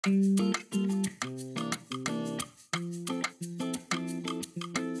As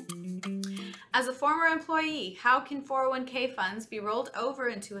a former employee, how can 401k funds be rolled over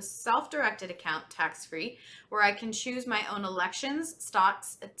into a self-directed account tax-free where I can choose my own elections,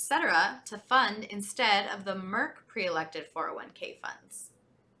 stocks, etc. to fund instead of the Merck pre-elected 401k funds?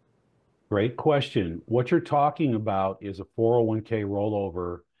 Great question. What you're talking about is a 401k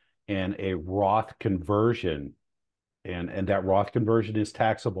rollover and a Roth conversion. And that Roth conversion is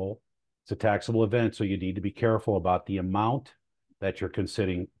taxable. It's a taxable event, so you need to be careful about the amount that you're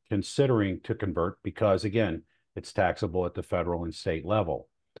considering to convert because, again, it's taxable at the federal and state level.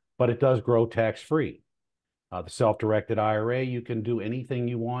 But it does grow tax-free. The self-directed IRA, you can do anything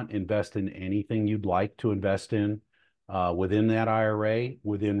you want, invest in anything you'd like to invest in within that IRA,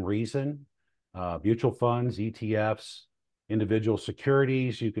 within reason. Mutual funds, ETFs, individual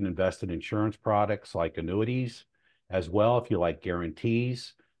securities. You can invest in insurance products like annuities as well if you like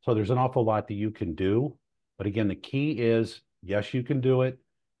guarantees. So there's an awful lot that you can do. But again, the key is, yes, you can do it.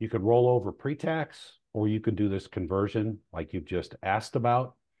 You could roll over pre-tax, or you could do this conversion like you've just asked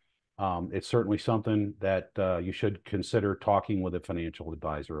about. It's certainly something that you should consider talking with a financial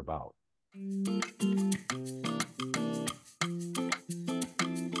advisor about.